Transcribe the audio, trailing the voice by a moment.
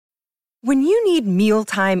When you need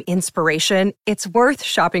mealtime inspiration, it's worth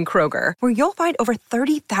shopping Kroger, where you'll find over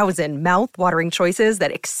 30,000 mouth-watering choices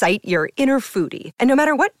that excite your inner foodie. And no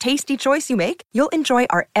matter what tasty choice you make, you'll enjoy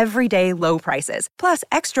our everyday low prices, plus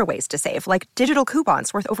extra ways to save, like digital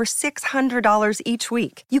coupons worth over $600 each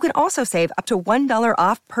week. You can also save up to $1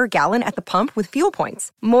 off per gallon at the pump with fuel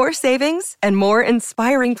points. More savings and more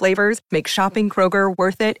inspiring flavors make shopping Kroger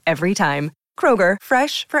worth it every time. Kroger,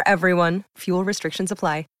 fresh for everyone. Fuel restrictions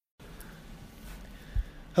apply.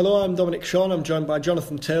 Hello, I'm Dominic Shawn. I'm joined by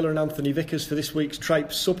Jonathan Taylor and Anthony Vickers for this week's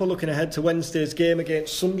Tripe Supper, looking ahead to Wednesday's game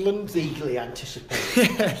against Sunderland. Eagerly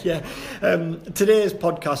anticipated. Yeah. Today's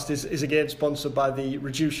podcast is again sponsored by the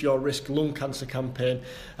Reduce Your Risk Lung Cancer campaign,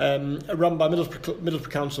 run by Middlesbrough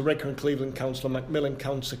Council, Redcar and Cleveland Council and Macmillan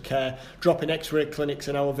Cancer Care. Drop-in X-ray clinics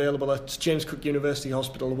are now available at James Cook University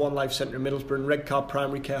Hospital, the One Life Centre in Middlesbrough and Redcar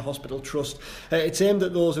Primary Care Hospital Trust. It's aimed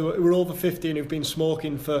at those who are over 50 and who've been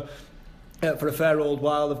smoking for a fair old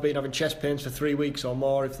while. They've been having chest pains for 3 weeks or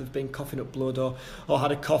more. If they've been coughing up blood or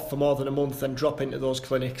had a cough for more than a month, then drop into those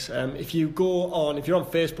clinics. If you're on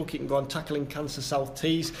Facebook, you can go on Tackling Cancer South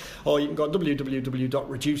Tees, or you can go on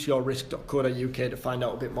www.reduceyourrisk.co.uk to find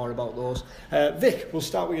out a bit more about those. Vic, we'll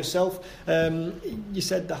start with yourself. You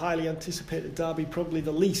said the highly anticipated derby, probably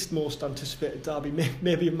the most anticipated derby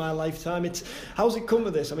maybe in my lifetime. How's it come to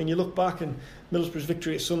this? I mean, you look back and Middlesbrough's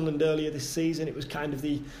victory at Sunderland earlier this season, it was kind of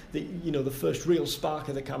the first real spark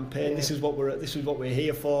of the campaign. Yeah. This is what we're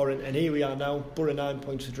here for, and here we are now. Borough 9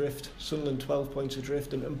 points adrift, Sunderland 12 points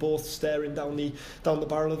adrift, and both staring down the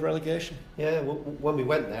barrel of relegation. Yeah, when we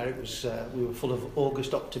went there, it was we were full of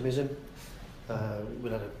August optimism. We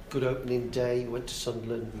had a good opening day. We went to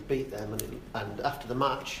Sunderland, we beat them, and after the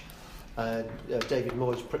match, David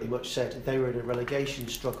Moyes pretty much said they were in a relegation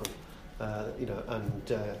struggle. And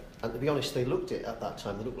to be honest, they looked it at that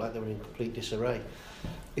time. They looked like they were in complete disarray.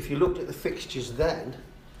 If you looked at the fixtures then,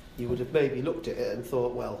 you would have maybe looked at it and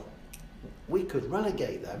thought, well, we could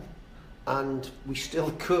relegate them, and we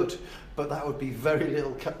still could, but that would be very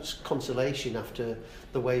little consolation after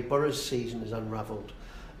the way Borough's season has unravelled.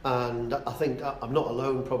 And I think I'm not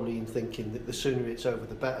alone probably in thinking that the sooner it's over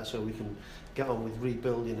the better, so we can get on with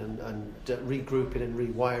rebuilding and regrouping and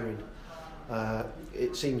rewiring.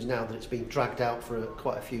 It seems now that it's been dragged out for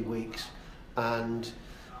quite a few weeks, and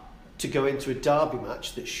to go into a derby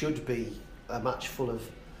match that should be a match full of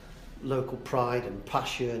local pride and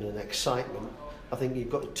passion and excitement, I think you've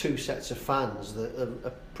got two sets of fans that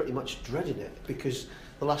are pretty much dreading it, because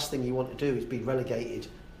the last thing you want to do is be relegated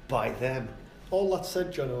by them. All that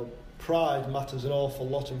said, Jono, pride matters an awful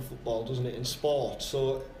lot in football, doesn't it, in sport?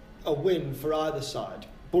 So a win for either side,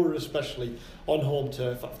 Borough especially, on home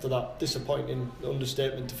turf after that disappointing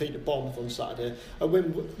understatement defeat at Bournemouth on Saturday, a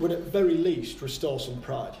win would at very least restore some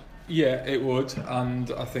pride. Yeah, it would,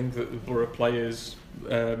 and I think that the Borough players,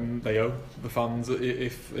 they owe the fans,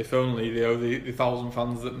 if only they owe the 1,000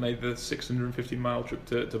 fans that made the 650-mile trip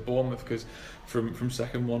to Bournemouth, because from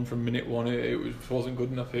minute one, it wasn't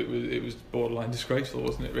good enough. It was borderline disgraceful,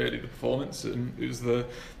 wasn't it? Really, the performance, and it was the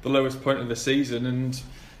lowest point of the season, and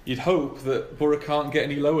you'd hope that Borough can't get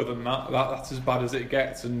any lower than that. That's as bad as it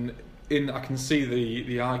gets, and I can see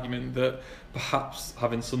the argument that perhaps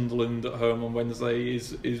having Sunderland at home on Wednesday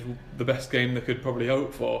is the best game they could probably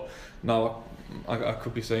hope for. Now, I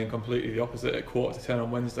could be saying completely the opposite at 10:15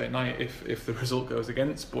 on Wednesday night if the result goes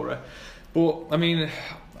against Borough. But I mean,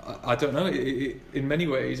 I don't know. In many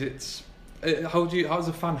ways, it's how as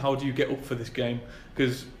a fan, how do you get up for this game?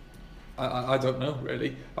 Because I don't know,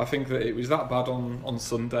 really. I think that it was that bad on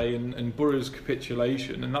Sunday, and Borough's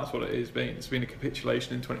capitulation, and that's what it has been. It's been a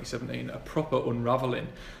capitulation in 2017, a proper unravelling.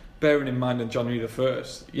 Bearing in mind on January the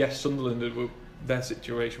 1st, yes, Sunderland, their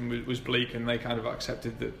situation was bleak, and they kind of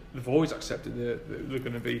accepted that, they've always accepted that they're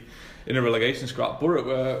going to be in a relegation scrap.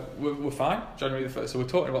 Borough were fine January the 1st, so we're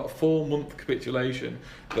talking about a 4-month capitulation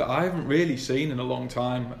that I haven't really seen in a long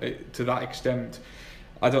time to that extent.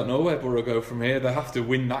 I don't know where Borough go from here. They have to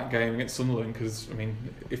win that game against Sunderland, because, I mean,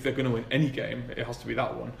 if they're going to win any game, it has to be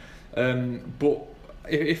that one. But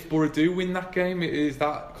if Borough do win that game, is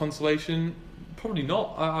that consolation? Probably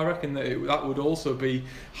not. I reckon that would also be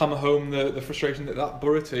hammer home the frustration that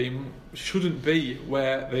Borough team shouldn't be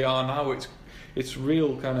where they are now. It's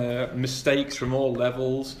real kind of mistakes from all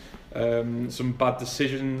levels. Some bad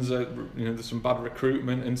decisions, there's some bad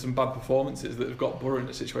recruitment and some bad performances that have got Borough in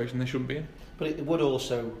a situation they shouldn't be in. But it would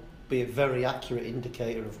also be a very accurate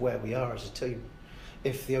indicator of where we are as a team.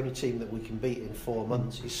 If the only team that we can beat in 4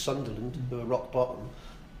 months is Sunderland, who are rock bottom,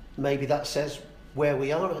 maybe that says where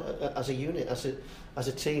we are as a unit, as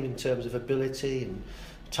a team, in terms of ability and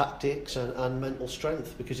tactics and mental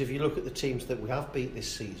strength. Because if you look at the teams that we have beat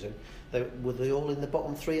this season, were they all in the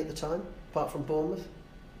bottom 3 at the time, apart from Bournemouth?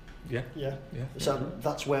 Yeah. So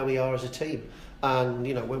that's where we are as a team. And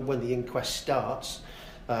you know, when the inquest starts,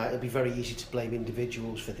 it'll be very easy to blame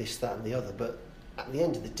individuals for this, that, and the other. But at the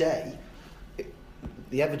end of the day,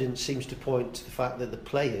 the evidence seems to point to the fact that the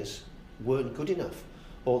players weren't good enough,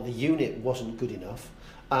 or the unit wasn't good enough,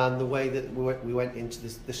 and the way that we went into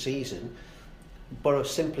the season, Borough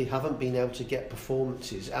simply haven't been able to get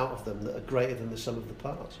performances out of them that are greater than the sum of the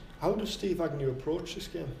parts. How does Steve Agnew approach this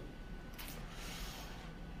game?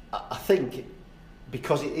 I think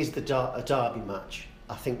because it is a derby match,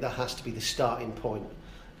 I think that has to be the starting point,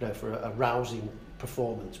 you know, for a rousing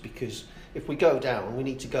performance. Because if we go down, we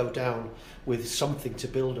need to go down with something to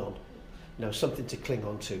build on, you know, something to cling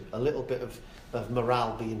on to, a little bit of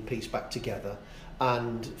morale being pieced back together.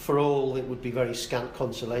 And for all, it would be very scant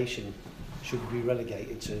consolation should we be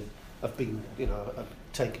relegated to have been, you know,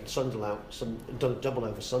 taken Sunderland out, done a double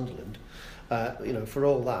over Sunderland. You know, for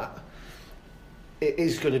all that, it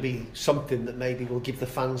is going to be something that maybe will give the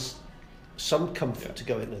fans some comfort to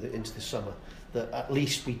go into the summer. That at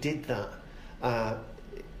least we did that.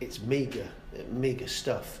 It's meagre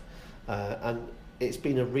stuff, and it's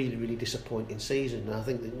been a really, really disappointing season. And I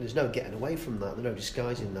think that there's no getting away from that. There's no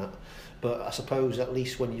disguising that. But I suppose at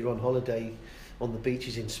least when you're on holiday on the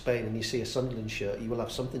beaches in Spain and you see a Sunderland shirt, you will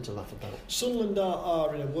have something to laugh about. Sunderland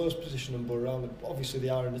are in a worse position than Borough. Obviously they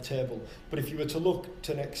are in the table, but if you were to look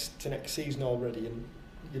to next season already, and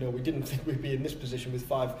you know, we didn't think we'd be in this position with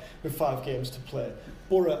five games to play.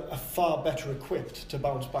 Borough are far better equipped to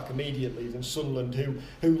bounce back immediately than Sunderland,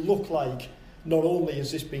 who look like not only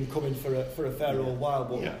has this been coming for a fair old while,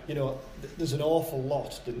 but you know, there's an awful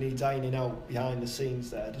lot that needs ironing out behind the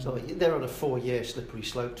scenes there. So they're on a 4-year slippery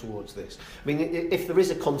slope towards this. I mean, if there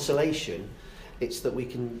is a consolation, it's that we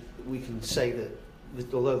can say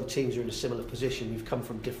that although the teams are in a similar position, we've come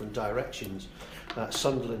from different directions.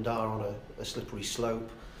 Sunderland are on a slippery slope.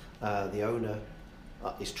 The owner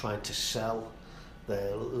is trying to sell.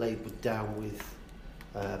 They're labelled down with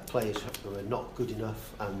players who are not good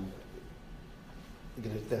enough, and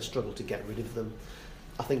they'll struggle to get rid of them.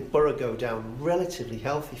 I think Borough go down relatively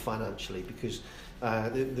healthy financially because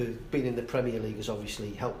the being in the Premier League has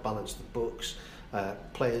obviously helped balance the books.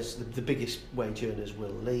 Players, the biggest wage earners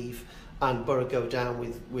will leave, and Borough go down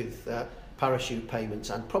with parachute payments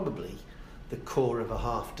and probably the core of a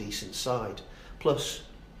half decent side, plus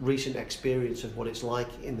recent experience of what it's like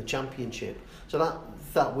in the Championship. So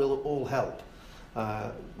that will all help.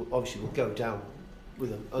 Obviously, we'll go down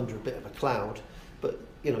under a bit of a cloud, but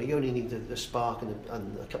you know, you only need a spark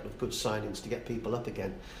and a couple of good signings to get people up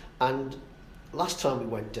again. And last time we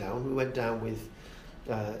went down with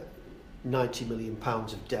 £90 million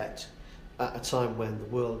of debt at a time when the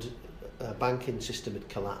world banking system had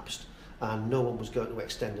collapsed and no one was going to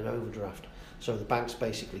extend an overdraft. So the banks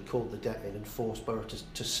basically called the debt in and forced Borough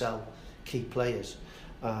to sell key players.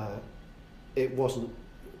 It wasn't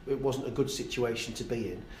a good situation to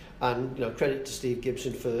be in. And you know, credit to Steve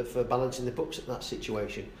Gibson for balancing the books at that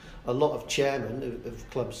situation. A lot of chairmen of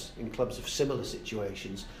clubs of similar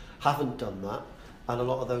situations haven't done that, and a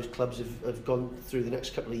lot of those clubs have gone through the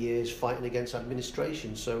next couple of years fighting against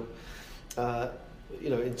administration. So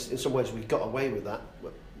you know, in some ways we got away with that.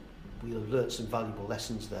 We learnt some valuable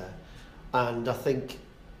lessons there, and I think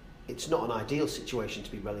it's not an ideal situation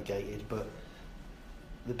to be relegated, but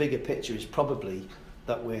the bigger picture is probably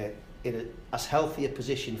that we're in as healthy a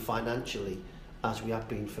position financially as we have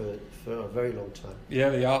been for a very long time. Yeah,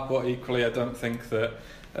 they are, but equally I don't think that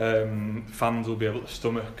fans will be able to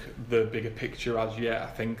stomach the bigger picture as yet. I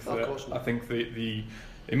think the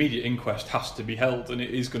immediate inquest has to be held, and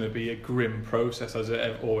it is going to be a grim process, as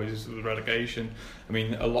it always is with the relegation. I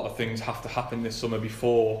mean, a lot of things have to happen this summer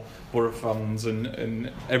before Borough fans and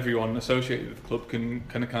everyone associated with the club can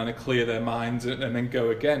kind of clear their minds and then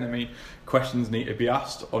go again. I mean, questions need to be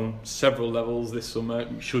asked on several levels this summer.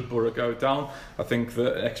 Should Borough go down? I think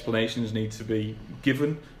that explanations need to be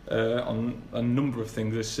given on a number of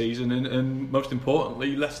things this season, and most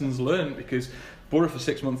importantly, lessons learned, because Borough for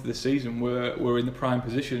 6 months of this season were in the prime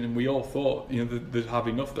position, and we all thought, you know, they'd have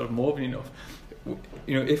enough, they'd have more than enough.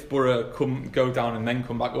 You know, if Borough go down and then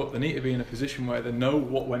come back up, they need to be in a position where they know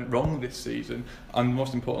what went wrong this season, and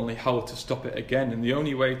most importantly, how to stop it again. And the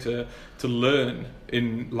only way to learn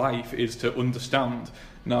in life is to understand.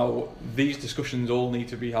 Now, these discussions all need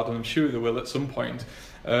to be had, and I'm sure they will at some point.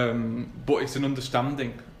 But it's an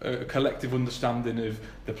understanding, a collective understanding of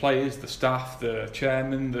the players, the staff, the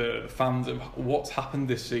chairman, the fans, of what's happened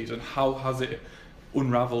this season. How has it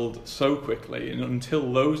unravelled so quickly, and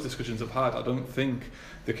until those discussions have had, I don't think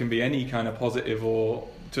there can be any kind of positive or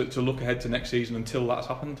to look ahead to next season until that's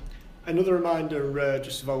happened. Another reminder,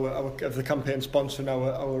 just of the campaign sponsoring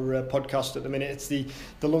our podcast at the minute. It's the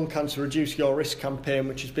Lung Cancer Reduce Your Risk campaign,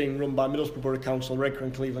 which is being run by Middlesbrough Borough Council, Redcar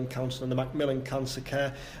and Cleveland Council, and the Macmillan Cancer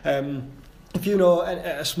Care. If you know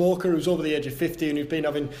a smoker who's over the age of 50 and who's been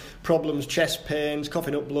having problems, chest pains,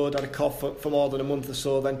 coughing up blood, had a cough for more than a month or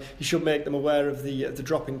so, then you should make them aware of the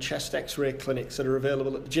drop-in chest X-ray clinics that are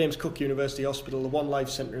available at the James Cook University Hospital, the One Life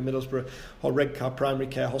Centre in Middlesbrough, or Redcar Primary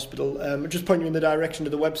Care Hospital. Just point you in the direction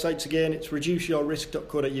of the websites again. It's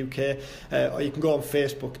reduceyourrisk.co.uk, or you can go on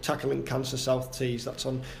Facebook, Tackling Cancer South Tees. That's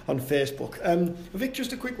on Facebook. Vic,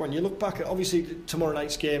 just a quick one. You look back at, obviously tomorrow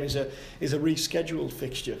night's game is a rescheduled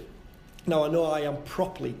fixture. Now, I know I am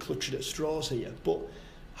properly clutching at straws here, but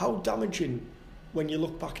how damaging, when you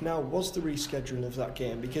look back now, was the rescheduling of that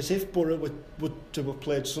game? Because if Borough would to have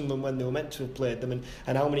played Sunderland when they were meant to have played them,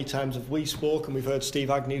 and how many times have we spoke, and we've heard Steve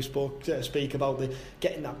Agnew speak about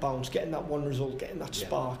getting that bounce, getting that one result, getting that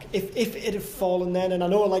spark. If it had fallen then, and I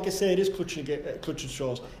know, like I say, it is clutching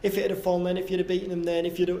straws, if it had fallen then, if you'd have beaten them then,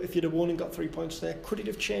 if you'd have won and got 3 points there, could it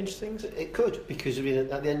have changed things? It could, because I mean,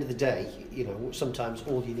 at the end of the day, sometimes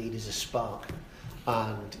all you need is a spark.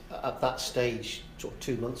 And at that stage, sort of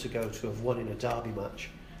 2 months ago, to have won in a derby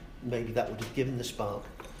match, maybe that would have given the spark.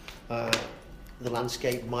 The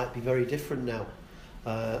landscape might be very different now.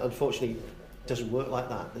 Unfortunately, it doesn't work like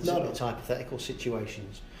that. It's hypothetical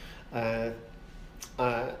situations.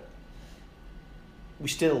 You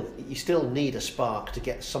still need a spark to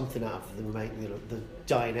get something out of the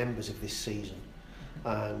dying embers of this season.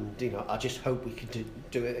 And I just hope we can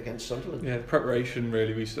do it against Sunderland. Yeah, the preparation,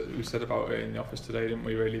 really, we said about it in the office today, didn't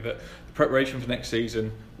we, really, that the preparation for next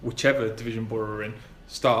season, whichever division Borough are in,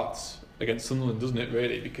 starts against Sunderland, doesn't it,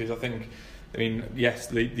 really? Because yes,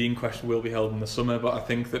 the inquest will be held in the summer, but I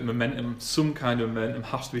think that some kind of momentum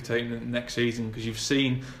has to be taken next season, because you've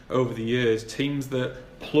seen over the years teams that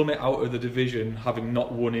plummet out of the division having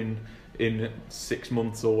not won in 6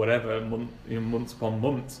 months or whatever, months upon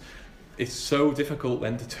months. It's so difficult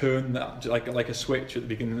then to turn that like a switch at the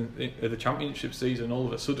beginning of the championship season. All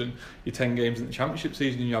of a sudden, you're 10 games in the championship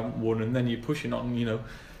season and you haven't won, and then you're pushing on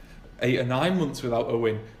 8 or 9 months without a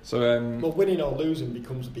win. So winning or losing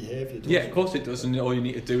becomes a behaviour. Yeah, of course it does, and all you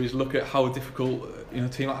need to do is look at how difficult a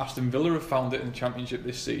team like Aston Villa have found it in the championship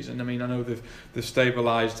this season. I mean, I know they've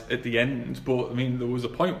stabilised at the end, but I mean there was a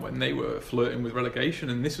point when they were flirting with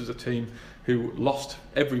relegation, and this was a team who lost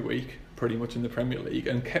every week pretty much in the Premier League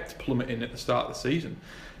and kept plummeting at the start of the season.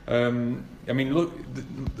 Look,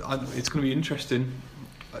 it's going to be interesting.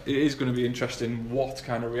 It is going to be interesting what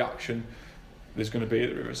kind of reaction there's going to be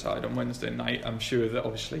at the Riverside on Wednesday night. I'm sure that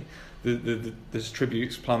obviously there's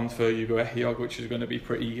tributes planned for Hugo Ehiogu, which is going to be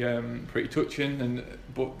pretty touching.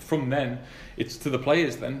 But from then, it's to the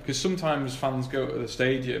players then, because sometimes fans go to the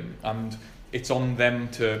stadium and it's on them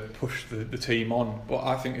to push the team on. But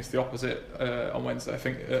I think it's the opposite on Wednesday. I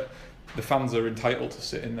think the fans are entitled to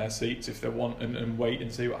sit in their seats if they want and wait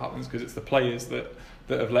and see what happens, because it's the players that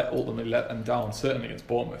have ultimately let them down, certainly against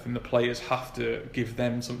Bournemouth, and the players have to give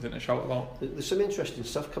them something to shout about. There's some interesting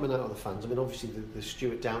stuff coming out of the fans. I mean, obviously the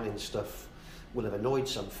Stuart Downing stuff will have annoyed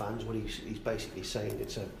some fans when he's basically saying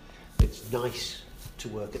it's nice to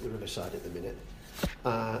work at the Riverside at the minute.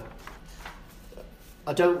 I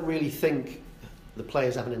don't really think the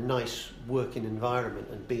players having a nice working environment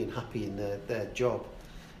and being happy in their job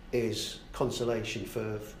is consolation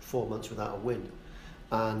for 4 months without a win.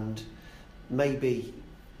 And maybe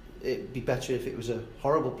it'd be better if it was a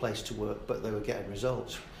horrible place to work but they were getting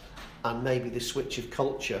results. And maybe the switch of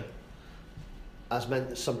culture has meant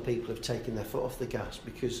that some people have taken their foot off the gas,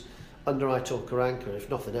 because under Aitor Karanka, if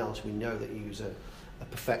nothing else, we know that he was a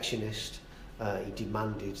perfectionist. He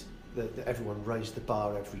demanded that everyone raised the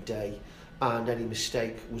bar every day, and any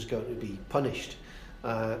mistake was going to be punished.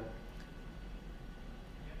 That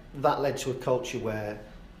led to a culture where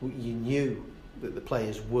you knew that the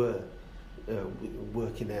players were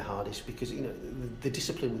working their hardest, because the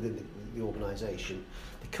discipline within the organisation,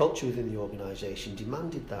 the culture within the organisation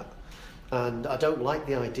demanded that. And I don't like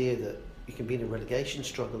the idea that you can be in a relegation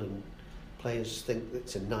struggle and players think that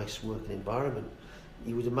it's a nice working environment.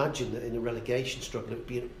 You would imagine that in a relegation struggle it would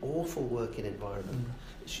be an awful working environment.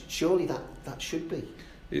 Surely that should be.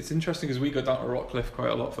 It's interesting because we go down to Rockcliffe quite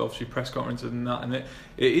a lot for obviously press conferences and that, and it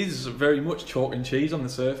is very much chalk and cheese on the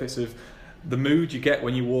surface of the mood you get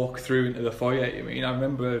when you walk through into the foyer. I mean, I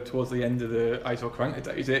remember towards the end of the Aitor Karanka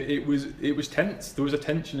days, it was tense. There was a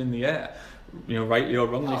tension in the air. rightly or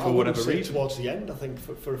wrongly for whatever reason. Towards the end, I think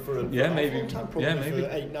for a maybe long time, probably for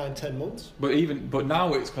 8, 9, 10 months. But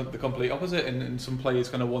now it's the complete opposite, and some players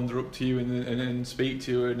kind of wander up to you and speak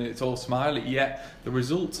to you, and it's all smiley. Yet the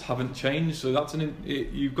results haven't changed. So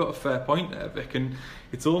you've got a fair point there, Vic, and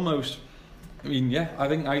it's almost. I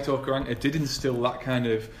think Aitor Karanka did instill that kind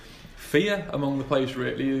of fear among the players,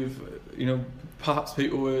 really, of perhaps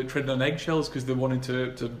people were treading on eggshells because they wanted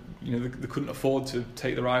to they couldn't afford to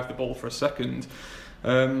take their eye off the ball for a second.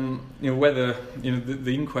 Whether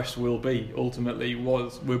the inquest will be ultimately were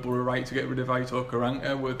Borough right to get rid of Aitor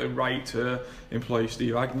Karanka? Were they right to employ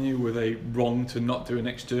Steve Agnew? Were they wrong to not do an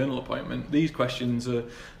external appointment? These questions are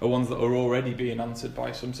ones that are already being answered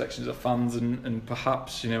by some sections of fans, and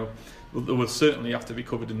perhaps they will certainly have to be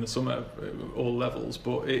covered in the summer at all levels.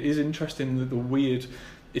 But it is interesting that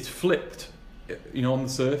it's flipped. On the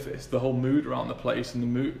surface, the whole mood around the place and the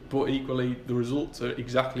mood, but equally the results are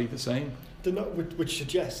exactly the same. Which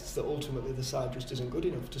suggests that ultimately the side just isn't good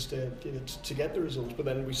enough to stay, to get the results. But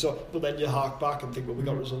then you hark back and think, well, we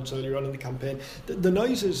got results earlier on in the campaign. The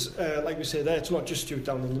noises, like we say there, it's not just Stuart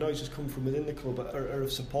Down, and the noises come from within the club are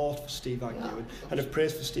of support for Steve Agnew and of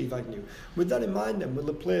praise for Steve Agnew. With that in mind, then, will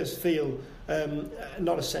the players feel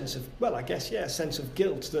not a sense of, a sense of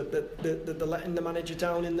guilt that they're letting the manager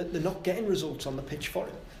down and that they're not getting results on the pitch for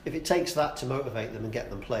him? If it takes that to motivate them and get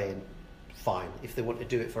them playing, fine. If they want to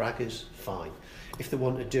do it for Aggers, fine. If they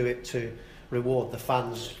want to do it to reward the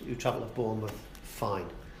fans who travel to Bournemouth, fine.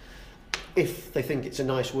 If they think it's a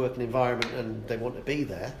nice working environment and they want to be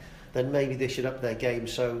there, then maybe they should up their game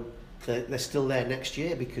so they're still there next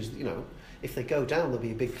year, because if they go down, there'll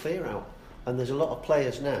be a big clear out, and there's a lot of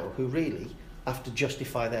players now who really have to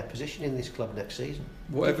justify their position in this club next season.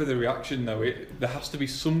 Whatever the reaction, though, there has to be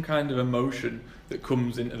some kind of emotion that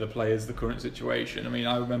comes into the players, the current situation. I mean,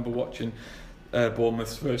 I remember watching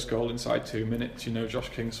Bournemouth's first goal inside 2 minutes. Josh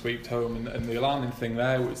King sweeped home, and the alarming thing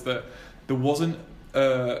there was that there wasn't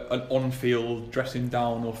an on-field dressing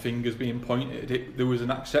down or fingers being pointed. There was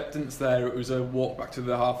an acceptance there. It was a walk back to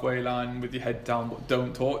the halfway line with your head down, but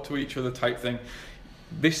don't talk to each other type thing.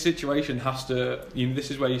 This situation has to,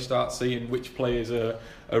 this is where you start seeing which players are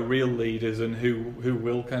real leaders and who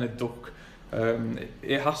will kind of duck.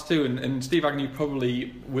 It has to, and Steve Agnew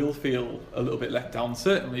probably will feel a little bit let down,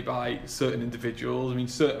 certainly by certain individuals. I mean,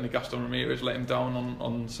 certainly Gaston Ramirez let him down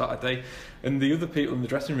on Saturday, and the other people in the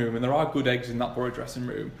dressing room, and there are good eggs in that Borough dressing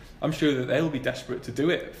room. I'm sure that they'll be desperate to do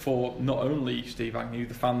it for not only Steve Agnew,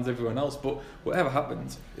 the fans, everyone else, but whatever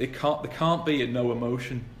happens, there can't be a no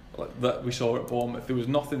emotion that we saw at Bournemouth. There was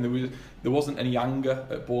nothing. There wasn't any anger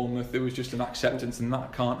at Bournemouth. There was just an acceptance, and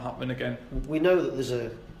that can't happen again. We know that there's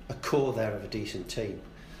a core there of a decent team,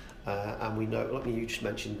 and we know, like you just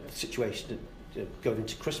mentioned, the situation going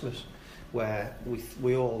into Christmas, where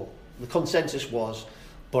the consensus was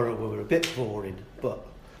Borough were a bit boring, but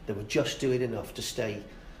they were just doing enough to stay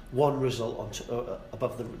one result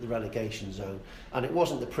above the relegation zone, and it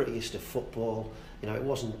wasn't the prettiest of football. It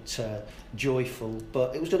wasn't joyful,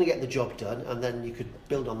 but it was going to get the job done, and then you could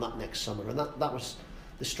build on that next summer, and that was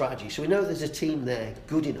the strategy. So we know there's a team there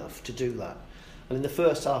good enough to do that. And in the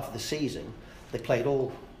first half of the season, they played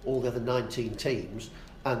all the other 19 teams,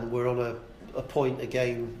 and were on a point a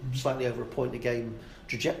game, slightly over a point a game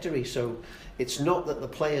trajectory. So it's not that the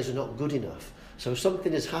players are not good enough. So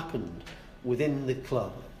something has happened within the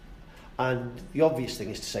club, and the obvious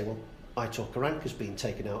thing is to say, well, Aitor Karanka's been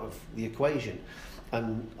taken out of the equation.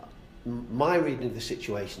 And my reading of the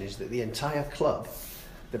situation is that the entire club,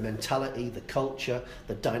 the mentality, the culture,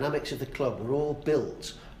 the dynamics of the club were all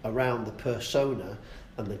built around the persona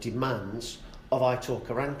and the demands of Aitor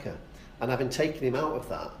Karanka. And having taken him out of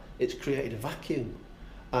that, it's created a vacuum.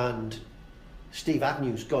 And Steve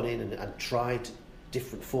Agnew's gone in and tried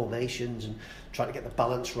different formations and tried to get the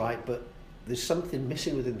balance right, but there's something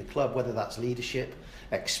missing within the club, whether that's leadership,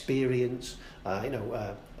 experience,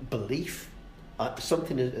 belief.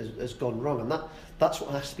 Something has gone wrong, and that's what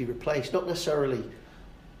has to be replaced. Not necessarily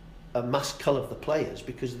a mass cull of the players,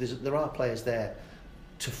 because there are players there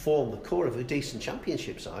to form the core of a decent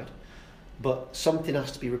championship side, but something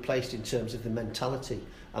has to be replaced in terms of the mentality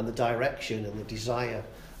and the direction and the desire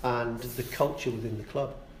and the culture within the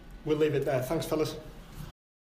club. We'll leave it there. Thanks, fellas.